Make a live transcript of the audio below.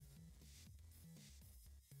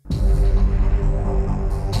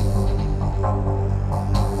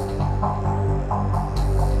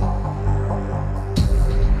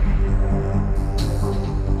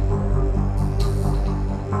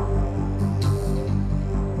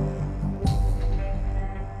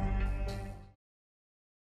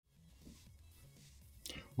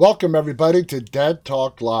Welcome, everybody, to Dead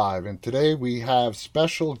Talk Live. And today we have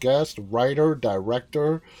special guest, writer,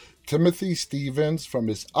 director Timothy Stevens from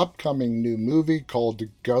his upcoming new movie called The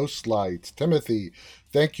Ghost Lights. Timothy,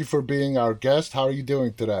 thank you for being our guest. How are you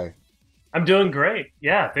doing today? I'm doing great.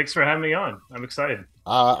 Yeah, thanks for having me on. I'm excited.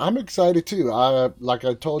 I'm excited too. Like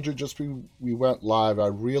I told you just we went live. I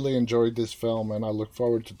really enjoyed this film, and I look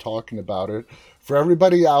forward to talking about it. For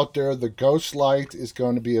everybody out there, The Ghost Light is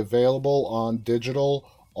going to be available on digital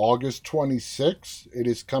August 26th. It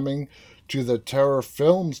is coming to the Terror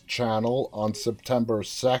Films channel on September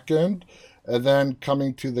 2nd, and then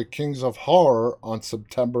coming to the Kings of Horror on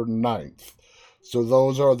September 9th. So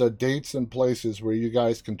those are the dates and places where you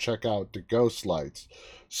guys can check out The Ghost Lights.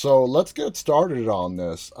 So let's get started on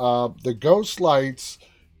this. The Ghost Lights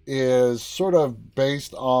is sort of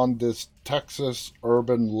based on this Texas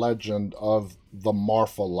urban legend of the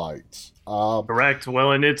Marfa Lights. Correct.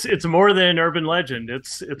 Well, and it's more than an urban legend.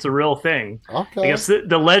 It's a real thing. I Okay. guess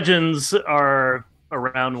the legends are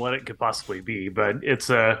around what it could possibly be, but it's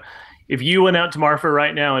a if you went out to Marfa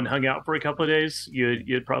right now and hung out for a couple of days,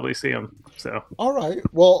 you'd probably see them. So All right.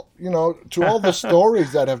 Well, to all the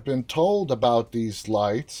stories that have been told about these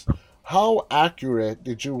lights, how accurate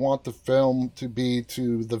did you want the film to be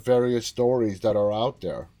to the various stories that are out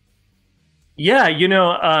there? yeah,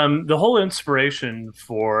 the whole inspiration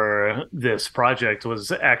for this project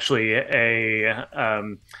was actually a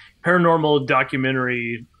paranormal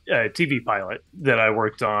documentary TV pilot that I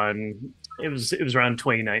worked on. It was around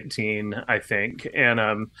 2019, I think, and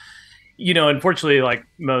unfortunately, like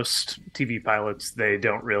most TV pilots, they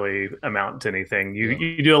don't really amount to anything. You Yeah.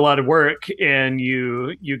 you do a lot of work and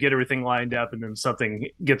you get everything lined up, and then something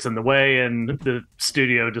gets in the way, and the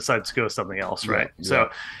studio decides to go with something else, Yeah. right? Yeah. So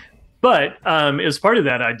but as part of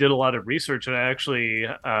that, I did a lot of research, and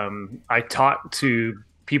I talked to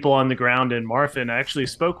people on the ground in Marfa, and I actually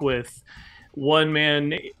spoke with one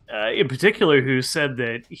man in particular who said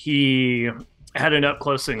that he had an up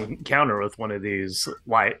close encounter with one of these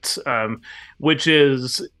lights, which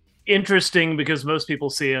is interesting because most people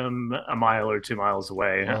see him a mile or 2 miles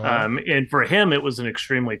away, Uh huh. and for him, it was an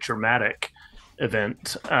extremely traumatic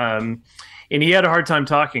event. And he had a hard time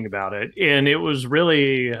talking about it, and it was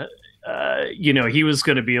really he was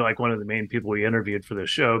going to be like one of the main people we interviewed for the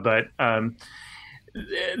show, but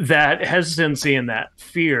that hesitancy and that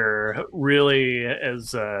fear really,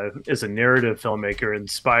 as a narrative filmmaker,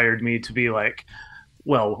 inspired me to be like,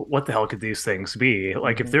 well, what the hell could these things be?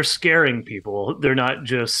 Like, if Hmm. they're scaring people, they're not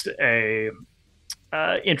just a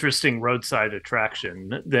interesting roadside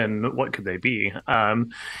attraction, then what could they be?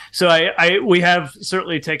 So we have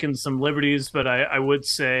certainly taken some liberties, but I would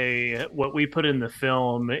say what we put in the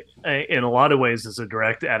film, in a lot of ways, is a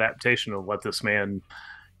direct adaptation of what this man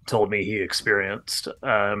told me he experienced,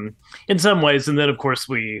 in some ways. And then, of course,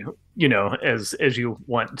 we, as you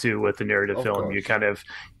want to with the narrative Of film, you course. kind of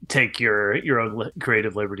take your own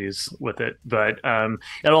creative liberties with it. But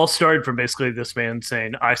it all started from basically this man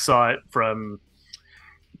saying, I saw it from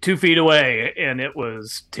 2 feet away, and it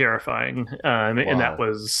was terrifying. And that Wow.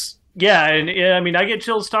 was, yeah. And I mean, I get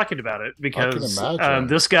chills talking about it I can because imagine.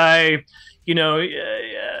 this guy, you know,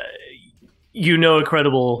 a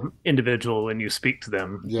credible individual when you speak to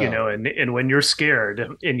them, Yeah. and when you're scared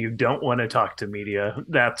and you don't want to talk to media,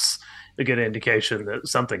 that's a good indication that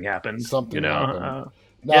something happened. Something happened.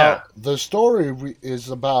 Yeah. Now, the story is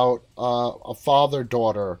about a father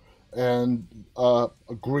daughter and a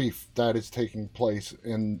grief that is taking place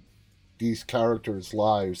in these characters'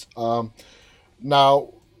 lives.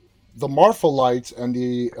 Now, the Marfa Lights and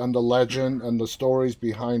the legend and the stories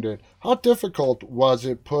behind it. How difficult was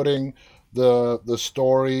it putting the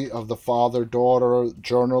story of the father daughter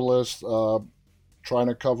journalist trying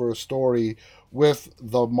to cover a story with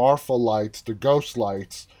the Marfa Lights, the ghost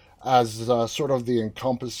lights, as sort of the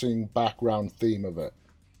encompassing background theme of it?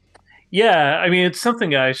 Yeah, I mean, it's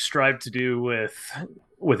something I strive to do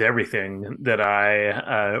with everything that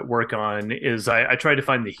I work on. Is I try to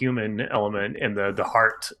find the human element and the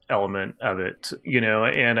heart element of it,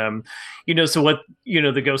 and so what,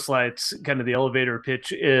 the Ghost Lights, kind of the elevator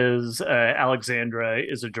pitch is, Alexandra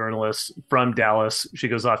is a journalist from Dallas. She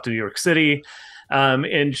goes off to New York City.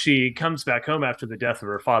 And she comes back home after the death of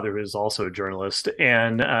her father, who is also a journalist.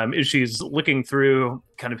 And as she's looking through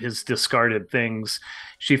kind of his discarded things,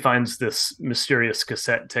 she finds this mysterious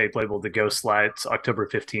cassette tape labeled "The Ghost Lights, October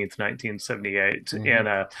 15th, 1978." Mm-hmm.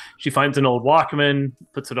 And she finds an old Walkman,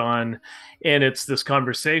 puts it on, and it's this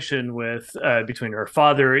conversation with between her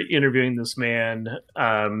father interviewing this man,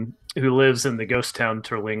 who lives in the ghost town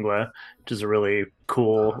Terlingua, which is a really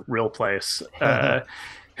cool, real place.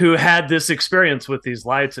 who had this experience with these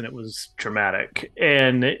lights, and it was traumatic.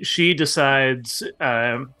 And she decides,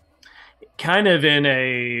 kind of in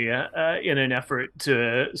an effort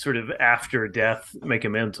to sort of after death make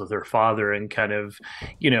amends with her father and kind of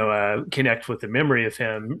connect with the memory of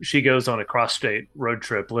him, she goes on a cross-state road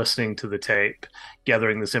trip listening to the tape,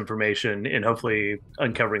 gathering this information and hopefully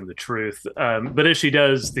uncovering the truth. But as she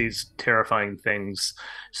does, these terrifying things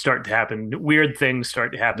start to happen, weird things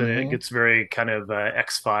start to happen, and it Mm-hmm. gets very kind of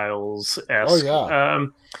X-Files Oh esque. yeah.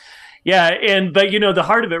 Yeah, and but the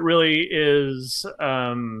heart of it really is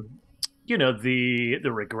the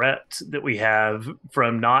regret that we have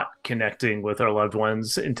from not connecting with our loved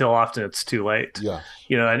ones until often it's too late. Yes.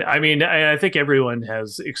 And I mean, I think everyone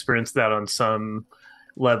has experienced that on some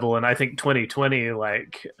level, and I think 2020,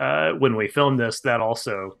 like when we filmed this, that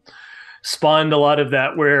also spawned a lot of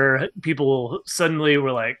that, where people suddenly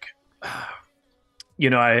were like,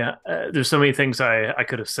 I there's so many things I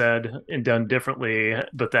could have said and done differently,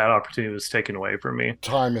 but that opportunity was taken away from me.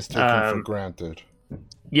 Time is taken for um granted.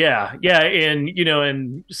 yeah,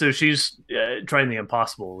 and so she's trying the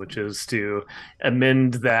impossible, which is to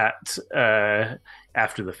amend that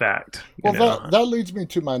after the fact. Well, that leads me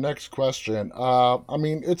to my next question. I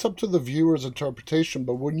mean, it's up to the viewer's interpretation,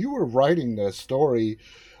 but when you were writing this story,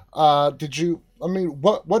 did you? I mean,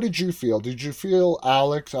 what did you feel? Did you feel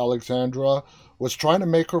Alexandra was trying to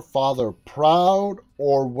make her father proud,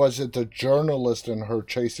 or was it the journalist in her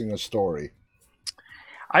chasing a story?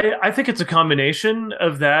 I think it's a combination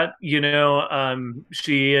of that.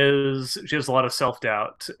 She has a lot of self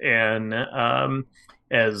doubt, and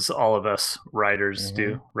as all of us writers Hmm.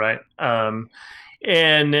 do, right?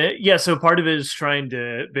 And yeah, so part of it is trying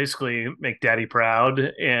to basically make daddy proud,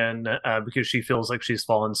 and because she feels like she's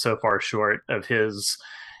fallen so far short of his.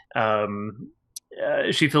 Um,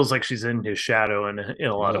 she feels like she's in his shadow in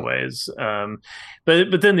a lot of Yeah. ways.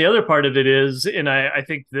 But then the other part of it is, and I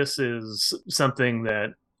think this is something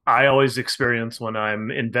that I always experience when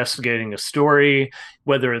I'm investigating a story,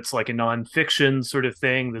 whether it's like a nonfiction sort of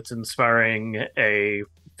thing that's inspiring a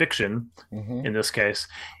fiction Hmm. in this case,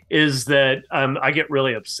 is that I get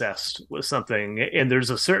really obsessed with something, and there's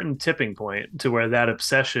a certain tipping point to where that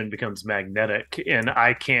obsession becomes magnetic, and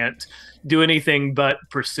I can't do anything but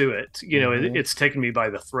pursue it. Hmm. It's taking me by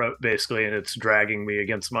the throat basically, and it's dragging me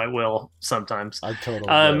against my will sometimes. I totally get it.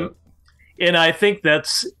 Um, and I think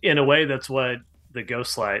that's in a way that's what the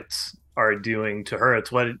ghost lights are doing to her.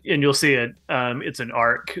 It's what, and you'll see it. It's an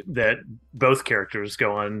arc that both characters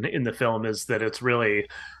go on in the film. Is that it's really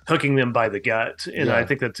hooking them by the gut, and I Yeah.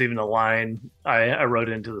 think that's even a line I wrote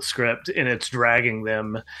into the script, and it's dragging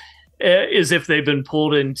them as if they've been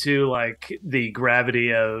pulled into like the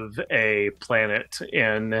gravity of a planet,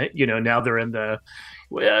 and now they're in the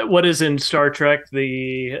what is in Star Trek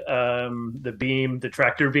the beam, the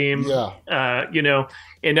tractor beam, Yeah.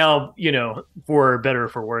 and now for better or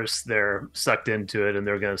for worse, they're sucked into it, and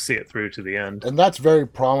they're going to see it through to the end. And that's very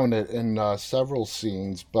prominent in several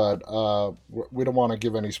scenes, but we don't want to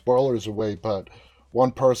give any spoilers away. But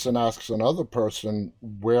one person asks another person,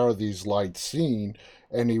 "Where are these lights seen?"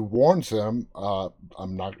 And he warns him,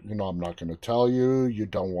 "I'm not, I'm not going to tell you. You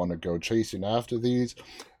don't want to go chasing after these."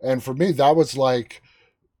 And for me, that was like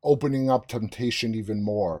opening up temptation even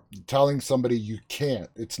more. Telling somebody you can't,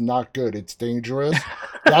 it's not good, it's dangerous.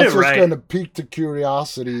 That's just Right? going to pique the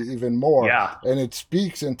curiosity even more. Yeah. And it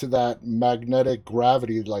speaks into that magnetic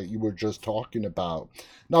gravity like you were just talking about.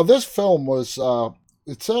 Now, this film was,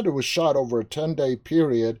 it said it was shot over a 10-day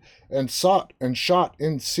period and shot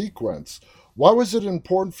in sequence. Why was it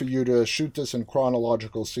important for you to shoot this in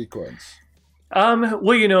chronological sequence?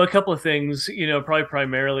 Well, a couple of things, probably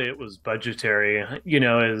primarily it was budgetary,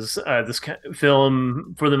 as this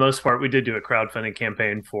film, for the most part, we did do a crowdfunding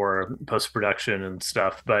campaign for post production and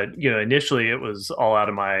stuff, but, initially it was all out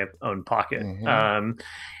of my own pocket. Mm-hmm.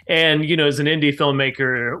 And, as an indie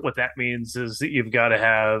filmmaker, what that means is that you've got to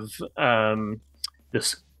have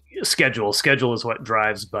this schedule. Schedule is what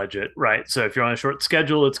drives budget, right? So if you're on a short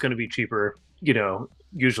schedule, it's going to be cheaper,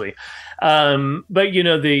 usually. But,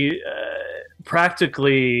 the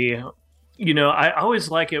practically, I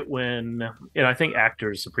always like it when, and I think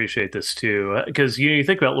actors appreciate this too, because you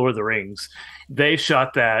think about Lord of the Rings, they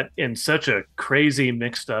shot that in such a crazy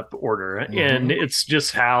mixed up order, and Mm-hmm. it's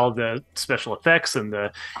just how the special effects and the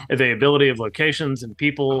availability of locations and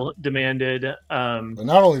people demanded. And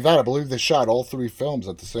not only that, I believe they shot all three films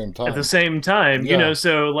at the same At the time. same time, Yeah.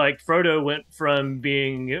 so like Frodo went from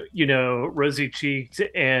being, rosy cheeked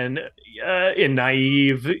and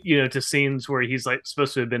naive, to scenes where he's like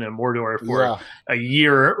supposed to have been in Mordor for Yeah. a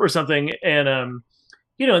year or something. And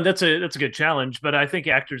and that's a good challenge. But I think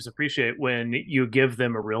actors appreciate when you give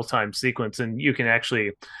them a real time sequence and you can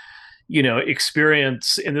actually,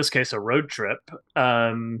 experience, in this case, a road trip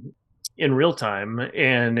in real time,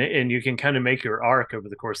 and you can kind of make your arc over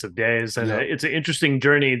the course of days. And Yeah. it's an interesting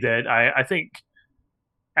journey that I think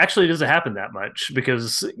actually doesn't happen that much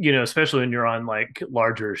because especially when you're on like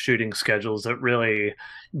larger shooting schedules that really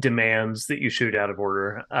demands that you shoot out of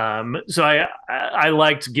order. So I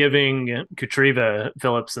liked giving Katriva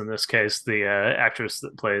Phillips, in this case the actress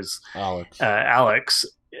that plays Alex. Alex,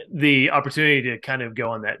 the opportunity to kind of go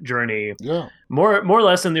on that journey Yeah. more or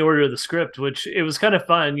less in the order of the script, which it was kind of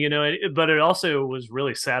fun, but it also was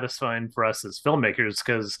really satisfying for us as filmmakers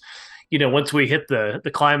because once we hit the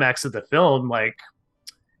climax of the film, like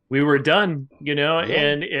we were done, Yeah.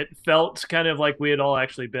 and it felt kind of like we had all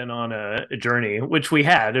actually been on a journey, which we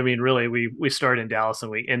had. I mean, really, we started in Dallas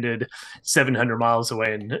and we ended 700 miles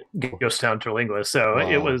away in Ghost Town, Terlingua. So Wow.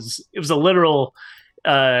 it was a literal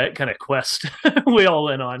kind of quest we all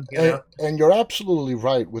went on, And you're absolutely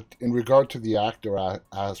right with in regard to the actor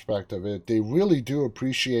aspect of it. They really do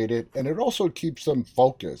appreciate it, and it also keeps them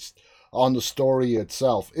focused on the story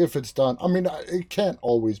itself. If it's done, I mean, it can't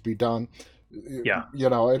always be done. Yeah. You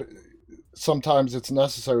know, sometimes it's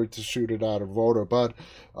necessary to shoot it out of order, but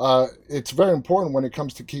it's very important when it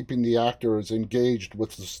comes to keeping the actors engaged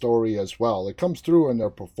with the story as well. It comes through in their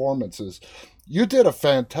performances. You did a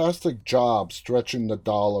fantastic job stretching the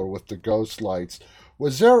dollar with the ghost lights.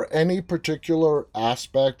 Was there any particular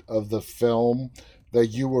aspect of the film that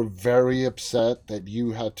you were very upset that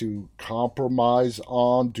you had to compromise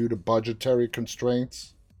on due to budgetary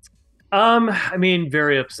constraints? I mean,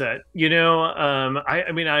 very upset.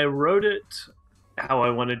 I mean, I wrote it how I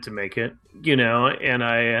wanted to make it, and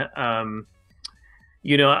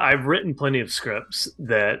I've written plenty of scripts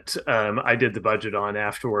that I did the budget on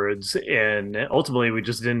afterwards, and ultimately we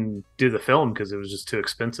just didn't do the film because it was just too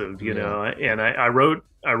expensive, Yeah. And I wrote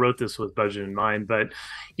this with budget in mind, but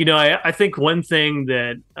I think one thing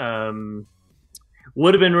that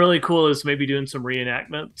would have been really cool is maybe doing some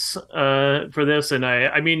reenactments for this. And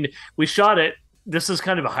I mean, we shot it. This is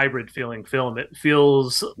kind of a hybrid feeling film. It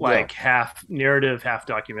feels Yeah. like half narrative, half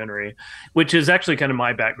documentary, which is actually kind of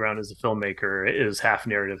my background as a filmmaker, is half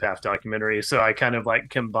narrative, half documentary. So I kind of like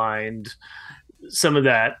combined some of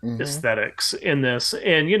that Hmm. aesthetics in this.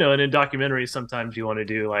 And and in documentaries, sometimes you want to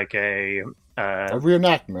do like A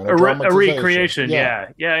reenactment, a dramatization. recreation. Yeah.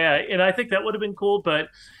 Yeah. And I think that would have been cool, but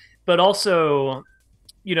also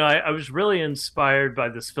I was really inspired by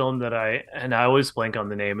this film that I always blank on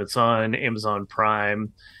the name. It's on Amazon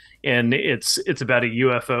Prime, and it's about a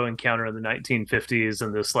UFO encounter in the 1950s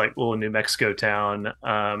in this like little New Mexico town,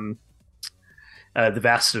 the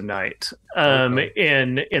Vast of Night. Okay.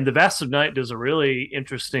 And the Vast of Night does a really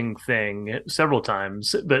interesting thing several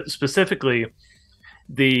times, but specifically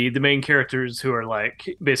the main characters who are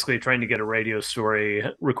like basically trying to get a radio story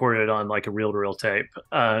recorded on like a reel to reel tape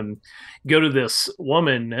go to this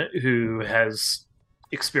woman who has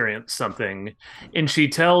experienced something, and she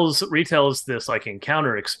retells this like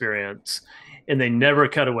encounter experience, and they never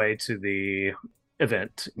cut away to the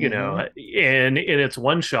event, Hmm. and it's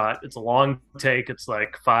one shot. It's a long take. It's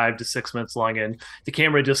like 5 to 6 minutes long, and the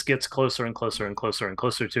camera just gets closer and closer and closer and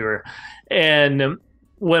closer to her. And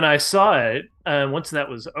when I saw it, once that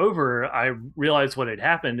was over, I realized what had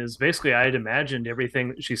happened is basically I had imagined everything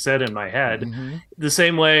that she said in my head Hmm. the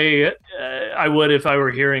same way I would if I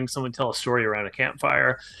were hearing someone tell a story around a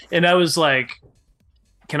campfire. And I was like,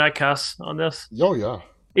 can I cuss on this? Oh yeah.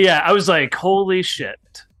 Yeah, I was like, holy shit.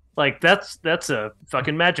 Like that's a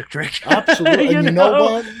fucking magic trick. Absolutely. you And you know know?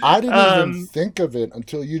 what? I didn't even Um think of it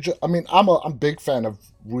until you just I mean, I'm a big fan of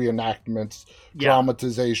reenactments, yeah.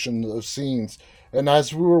 dramatization of scenes. And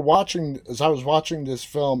as I was watching this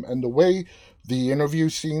film and the way the interview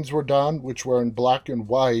scenes were done, which were in black and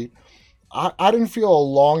white, I didn't feel a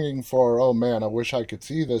longing for, oh man, I wish I could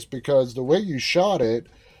see this because the way you shot it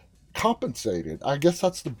compensated. I guess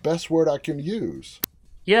that's the best word I can use.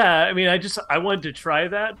 Yeah, I mean, I wanted to try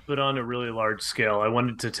that, but on a really large scale. I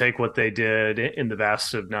wanted to take what they did in the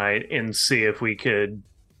Vast of Night and see if we could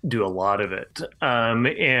do a lot of it.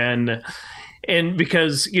 And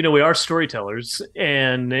because we are storytellers,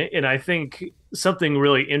 and I think something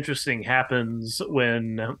really interesting happens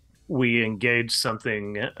when we engage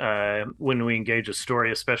a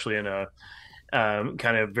story, especially in a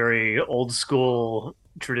kind of very old school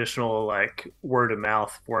traditional like word of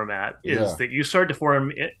mouth format, is Yeah. that you start to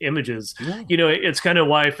form images. Yeah. It's kind of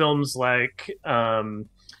why films like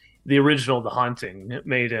the original The Haunting,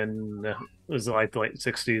 made in was it like the late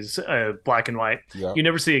 '60s, black and white. Yeah. You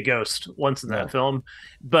never see a ghost once in that No. film,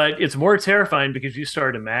 but it's more terrifying because you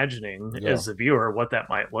start imagining Yeah. as the viewer what that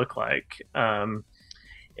might look like. And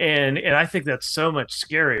I think that's so much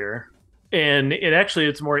scarier. And it actually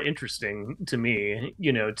it's more interesting to me,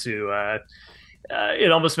 to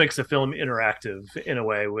it almost makes the film interactive in a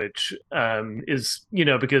way, which is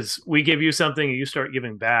because we give you something and you start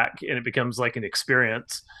giving back, and it becomes like an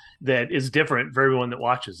experience that is different for everyone that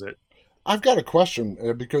watches it. I've got a question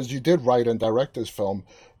because you did write and direct this film.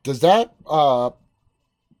 Does that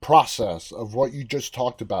process of what you just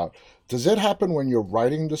talked about, does it happen when you're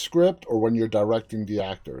writing the script or when you're directing the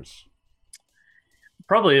actors?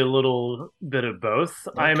 Probably a little bit of both,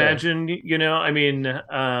 I Okay. imagine. I mean,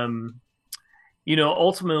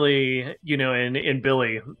 ultimately, in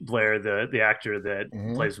Billy Blair, the actor that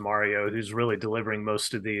Mm-hmm. plays Mario, who's really delivering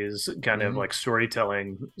most of these kind of Mm-hmm. like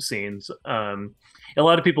storytelling scenes. A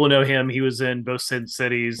lot of people know him. He was in both Sin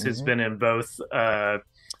Cities. Has Mm-hmm. been in both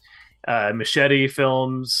Machete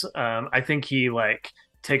films. I think he like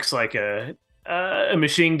takes like a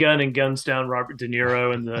machine gun and guns down Robert De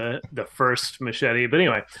Niro in the first Machete. But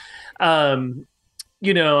anyway, um,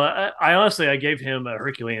 I honestly I gave him a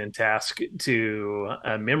Herculean task to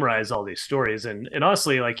memorize all these stories, and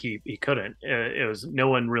honestly, like he couldn't. It was no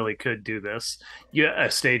one really could do this. Yeah, a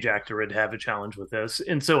stage actor would have a challenge with this,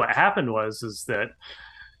 and so what happened was is that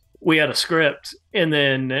we had a script, and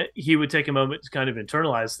then he would take a moment to kind of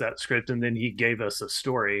internalize that script, and then he gave us a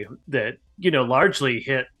story that largely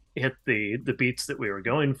hit the beats that we were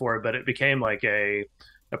going for, but it became like a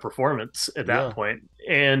performance at that Yeah. point,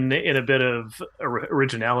 and in a bit of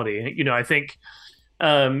originality. I think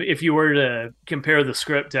if you were to compare the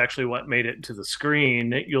script to actually what made it to the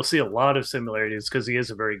screen, you'll see a lot of similarities because he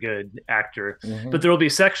is a very good actor. Mm-hmm. But there will be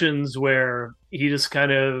sections where he just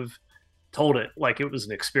kind of told it like it was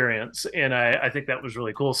an experience, and I think that was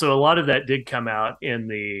really cool. So a lot of that did come out in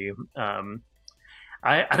the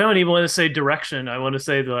I don't even want to say direction. I want to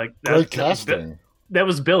say like Great that was casting. that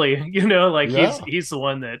was Billy. Like Yeah. he's the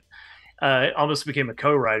one that almost became a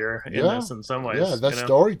co-writer in Yeah. this in some Yeah. ways. That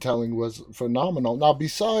storytelling was phenomenal. Now,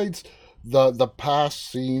 besides the past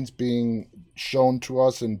scenes being shown to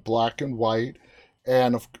us in black and white,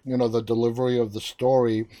 and the delivery of the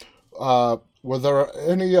story, were there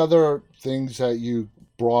any other things that you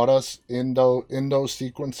brought us in those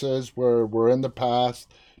sequences where we're in the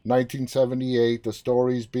past, 1978, the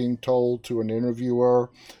stories being told to an interviewer,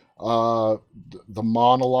 the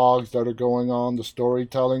monologues that are going on, the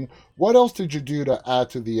storytelling? What else did you do to add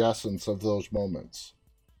to the essence of those moments?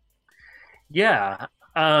 Yeah.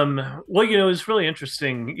 Well, it's really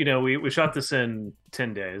interesting. We shot this in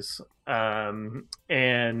 10 days.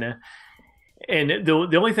 And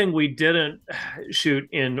the only thing we didn't shoot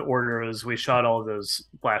in order is we shot all of those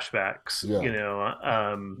flashbacks, Yeah.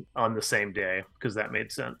 on the same day because that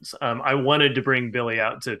made sense. I wanted to bring Billy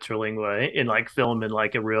out to Terlingua and like film in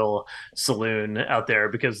like a real saloon out there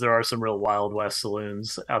because there are some real Wild West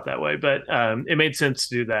saloons out that way. But it made sense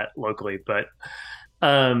to do that locally. But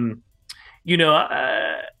um, you know,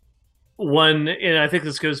 one, and I think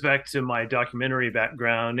this goes back to my documentary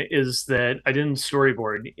background, is that I didn't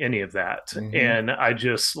storyboard any of that. Mm-hmm. And I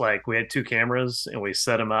just like, we had two cameras and we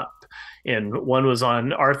set them up. And one was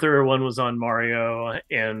on Arthur, one was on Mario.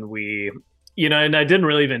 And and I didn't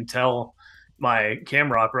really even tell my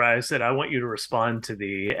camera operator, I said, I want you to respond to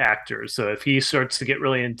the actor. So if he starts to get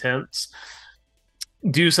really intense,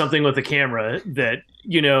 do something with the camera that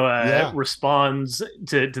Yeah. responds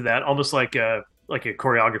to that, almost like a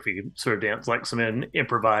choreography sort of dance, like some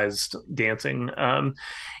improvised dancing.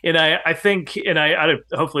 And I think, and I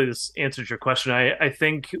hopefully this answers your question. I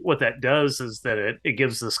think what that does is that it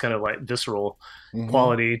gives this kind of like visceral Mm-hmm.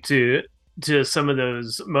 quality to some of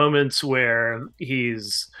those moments where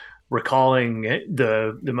he's recalling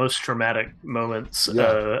the most traumatic moments Yeah.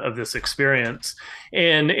 of this experience,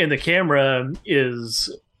 and the camera is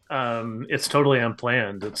it's totally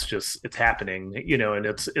unplanned. It's just it's happening, and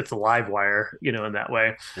it's a live wire, in that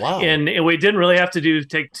way. Wow. And we didn't really have to do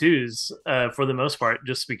take twos for the most part,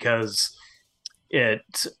 just because it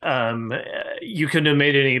you couldn't have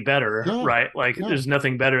made it any better, Yeah. right? Like Yeah. there's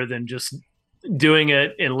nothing better than just doing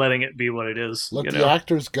it and letting it be what it is, Let the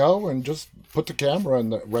actors go and just put the camera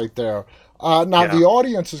right there. Now, Yeah. the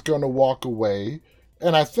audience is going to walk away,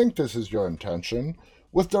 and I think this is your intention,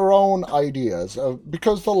 with their own ideas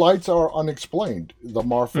because the lights are unexplained, the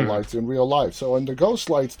Marfa Mhm. lights in real life. So, in the Ghost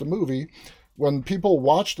Lights, the movie, when people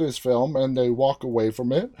watch this film and they walk away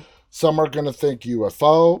from it, some are going to think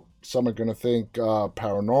UFO, some are going to think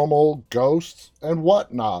paranormal, ghosts, and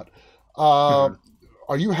whatnot. Uh, Mhm.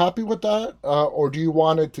 Are you happy with that, or do you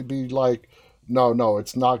want it to be like, no, no,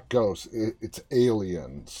 it's not ghosts, it's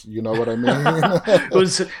aliens? You know what I mean?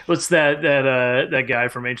 What's that guy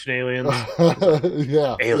from Ancient Aliens? He's like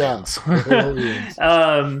Yeah, yeah, aliens. aliens.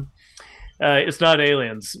 It's not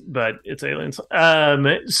aliens, but it's aliens.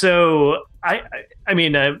 So I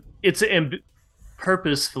mean, it's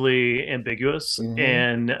purposefully ambiguous, Hmm.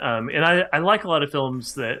 and I like a lot of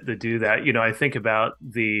films that do that. You know, I think about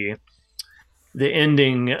the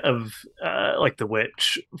ending of like The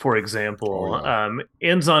Witch, for Oh example, yeah.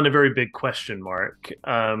 ends on a very big question mark.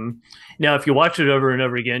 Now, if you watch it over and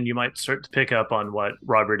over again, you might start to pick up on what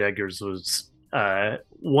Robert Eggers was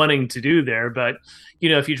wanting to do there. But you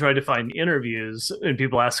know, if you try to find interviews and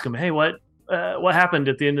people ask him, "Hey, what happened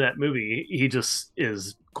at the end of that movie?" He just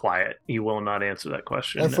is quiet. He will not answer that And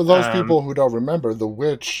question. for those people who don't remember, The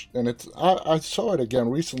Witch, and I saw it again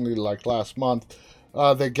recently, like last month.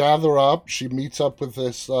 They gather up. She meets up with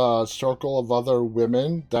this circle of other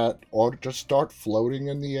women that all just start floating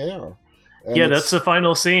in the air, and Yeah, that's the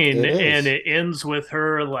final scene, it and is, it ends with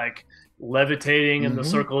her like levitating in the mm-hmm.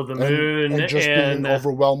 circle of the moon, And just being and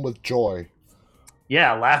overwhelmed with joy.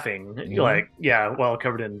 yeah, laughing, Hmm. like yeah, well,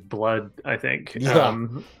 covered in blood, I think. Yeah.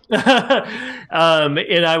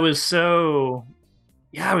 And I was so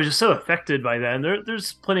yeah, I was just so affected by that. And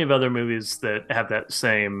there's plenty of other movies that have that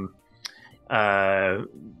same uh,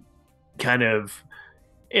 kind of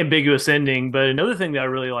ambiguous ending. But another thing that I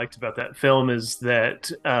really liked about that film is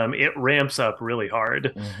that it ramps up really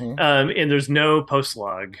hard, Hmm. and there's no post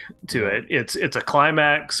log to Yeah. it. It's a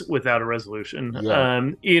climax without a resolution. Yeah.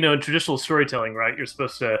 You know, in traditional storytelling, right? You're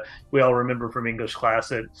supposed to. We all remember from English class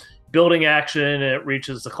that building action, it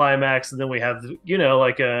reaches the climax, and then we have you know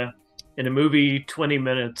like a in a movie 20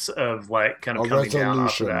 minutes of like kind of A coming down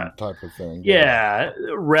off of that, resolution type of thing. Yeah.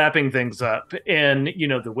 yeah, wrapping things up. And you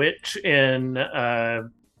know the witch in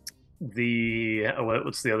the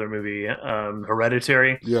what's the other movie,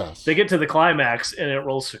 Hereditary, they Yes. get to the climax and it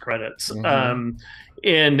rolls to credits. Hmm.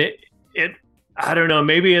 And it I don't know,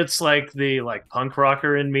 maybe it's like the like punk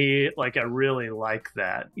rocker in me, like I really like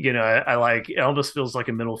that, you know. I like it, almost feels like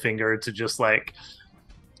a middle finger to just like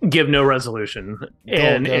give no resolution. Go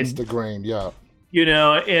And against the grain. Yeah. you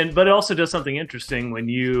know, and but it also does something interesting when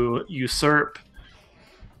you usurp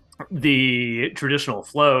the traditional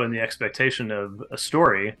flow and the expectation of a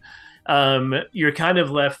story. You're kind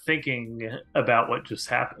of left thinking about what just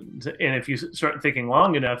happened, and if you start thinking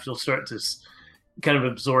long enough, you'll start to kind of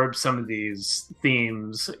absorb some of these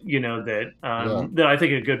themes, you know, Yeah. that I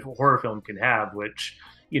think a good horror film can have. Which,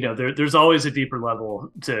 you know, there's always a deeper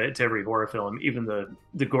level to every horror film. Even the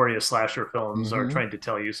goriest slasher films are Hmm. trying to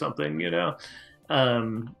tell you something, you know.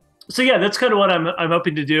 Um, so yeah, that's kind of what I'm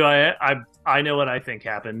hoping to do. I know what I think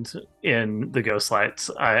happened in the Ghost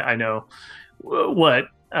Lights. I know what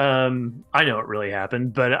I know what really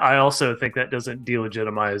happened, but I also think that doesn't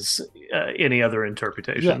delegitimize any other Yeah,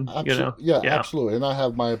 interpretation. You know, absolutely. Yeah, yeah. absolutely. And I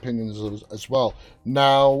have my opinions as well.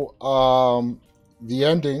 Now, the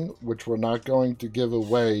ending, which we're not going to give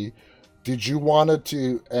away, did you want it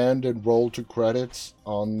to end and roll to credits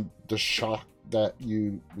on the shock that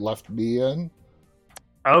you left me in?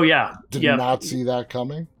 Oh yeah, Did yep. not see that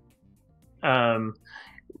coming. Um,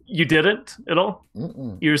 you didn't at all.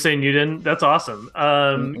 Mm-mm. You were saying you didn't. That's awesome. Yeah,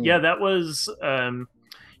 Mm-mm. that was.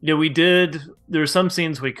 You know, we did. There were some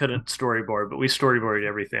scenes we couldn't storyboard, but we storyboarded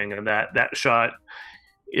everything, and that shot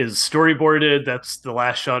is storyboarded. That's the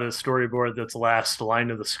last shot is storyboard. That's the last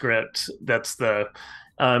line of the script. That's the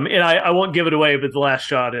and I won't give it away, but the last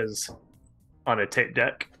shot is on a tape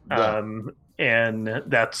deck. Yeah. And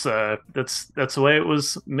that's the way it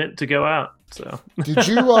was meant to go out. So Did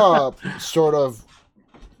you sort of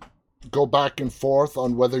go back and forth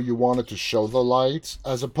on whether you wanted to show the lights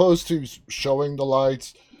as opposed to showing the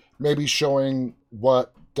lights, maybe showing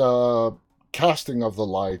what the casting of the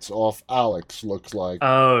lights off Alex looks like?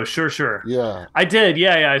 oh, sure. Yeah. I did.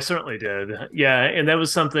 Yeah, I certainly did. Yeah, and that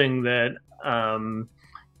was something that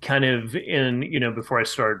kind of in, you know, before I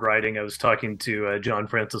started writing, I was talking to John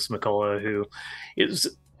Francis McCullough, who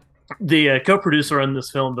is the co-producer on this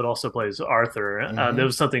film, but also plays Arthur. That Mm-hmm.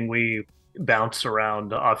 was something we bounced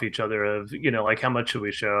around off each other of, you know, like how much should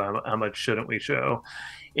we show, how much shouldn't we show,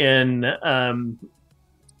 and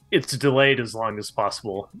it's delayed as long as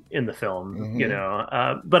possible in the film, you Mm-hmm.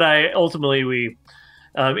 know. But I ultimately we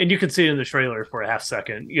and you can see it in the trailer for a half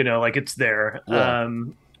second, you know, like it's there. Yeah.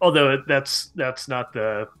 Although that's not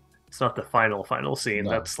the it's not the final scene. No.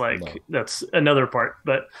 That's like No. that's another part.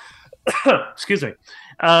 But excuse me.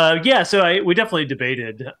 Yeah, so we definitely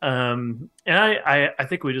debated, and I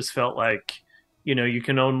think we just felt like, you know, you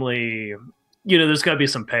can only there's got to be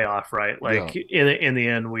some payoff, right? Yeah, Like in the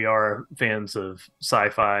end, we are fans of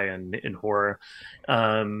sci-fi and horror,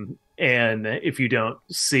 and if you don't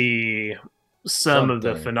see some of the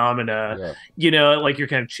something. phenomena, Yeah, like you're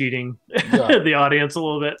kind of cheating yeah, the audience a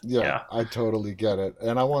little bit. yeah. Yeah. I totally get it,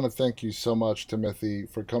 and I want to thank you so much, Timothy,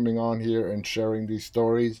 for coming on here and sharing these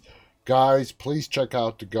stories. Guys, please check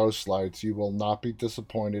out the Ghost Lights. You will not be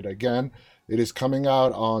disappointed. Again, it is coming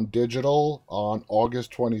out on digital on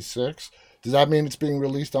August 26th. Does that mean it's being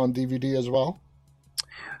released on DVD as well?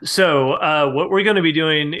 So what we're going to be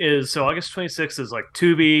doing is August 26th is like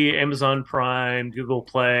Tubi, Amazon Prime, Google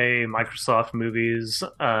Play, Microsoft Movies,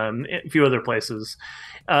 a few other places.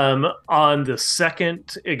 On the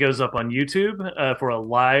second, it goes up on YouTube for a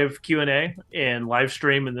live Q&A and live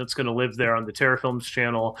stream, and that's going to live there on the Terror Films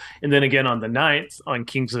channel. And then again on the ninth on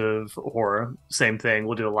Kings of Horror, same thing.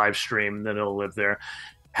 We'll do a live stream, then it'll live there.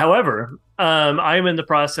 However, I'm in the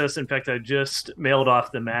process. In fact, I just mailed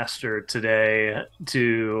off the master today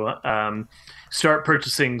to start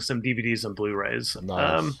purchasing some DVDs and Blu-rays.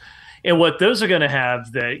 Nice. And what those are going to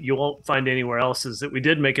have that you won't find anywhere else is that we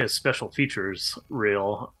did make a special features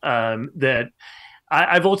reel that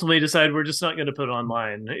I've ultimately decided we're just not going to put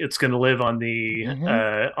online. It's going to live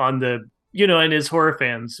Mm-hmm. on the and as horror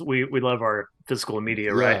fans, we love our physical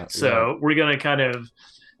media, right? Yeah, yeah. So we're going to kind of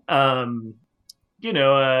um,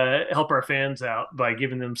 help our fans out by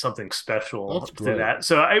giving them something That's special to great. that.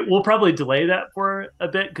 So I will probably delay that for a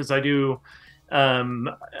bit because I do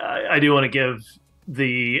want to give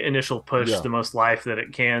the initial push Yeah. the most life that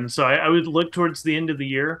it can. So I would look towards the end of the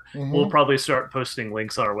year. We'll Mm-hmm. probably start posting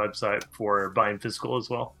links on our website for buying physical as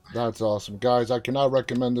well. That's awesome. Guys, I cannot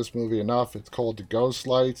recommend this movie enough. It's called The Ghost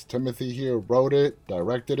Lights. Timothy here wrote it,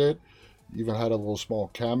 directed it, even had a little small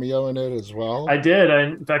cameo in it as well. I did.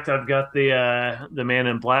 In fact, I've got the Man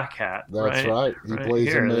in Black hat That's right. He right plays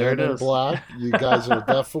a here. There man it in is. black. You guys will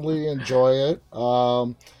definitely enjoy it.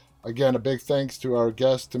 Again, a big thanks to our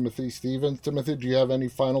guest, Timothy Stevens. Timothy, do you have any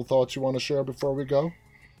final thoughts you want to share before we go?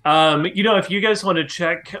 If you guys want to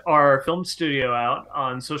check our film studio out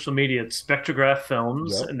on social media, it's Spectrograph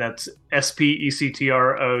Films, Yep. and that's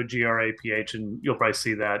SPECTROGRAPH, and you'll probably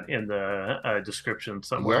see that in the description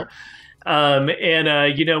somewhere.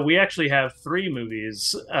 Yep. We actually have three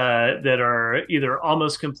movies that are either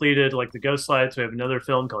almost completed, like The Ghost Lights. We have another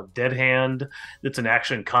film called Dead Hand that's an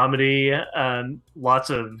action comedy. Lots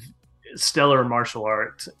of stellar martial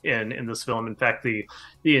art in this film. In fact, the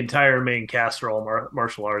entire main cast are all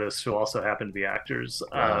martial artists who also happen to be actors.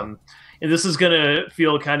 Wow. And this is going to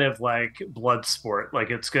feel kind of like blood sport.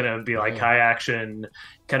 Like it's going to be like Yeah. high action,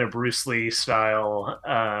 kind of Bruce Lee style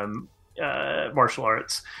martial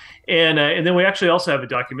arts. And then we actually also have a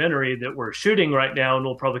documentary that we're shooting right now, and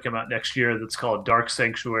will probably come out next year. That's called Dark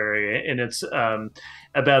Sanctuary, and it's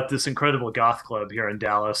about this incredible goth club here in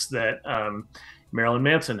Dallas that Marilyn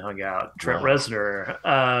Manson hung out, Trent Wow. Reznor,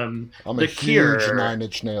 I'm a The huge Cure. Nine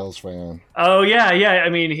Inch Nails fan. Oh yeah, yeah. I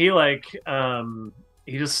mean, he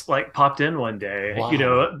just like popped in one day,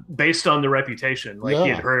 Wow. based on the reputation. Like he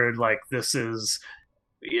had Yeah. heard like this is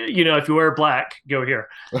if you wear black, go here.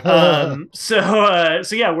 So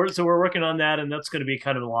yeah, we're working on that, and that's going to be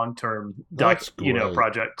kind of a long term That's great.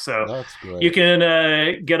 project. So That's you great.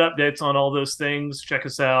 can get updates on all those things. Check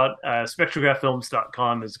us out.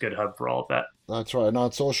 Spectrographfilms.com is a good hub for all of that. That's right. And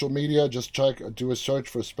on social media, just do a search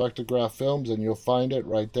for Spectrograph Films and you'll find it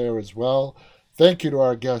right there as well. Thank you to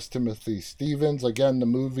our guest, Timothy Stevens. Again, the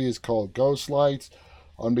movie is called Ghost Lights.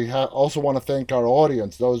 On behalf, also want to thank our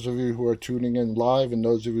audience, those of you who are tuning in live and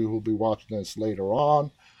those of you who will be watching this later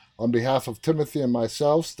on. On behalf of Timothy and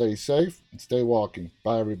myself, stay safe and stay walking.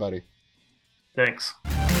 Bye, everybody. Thanks.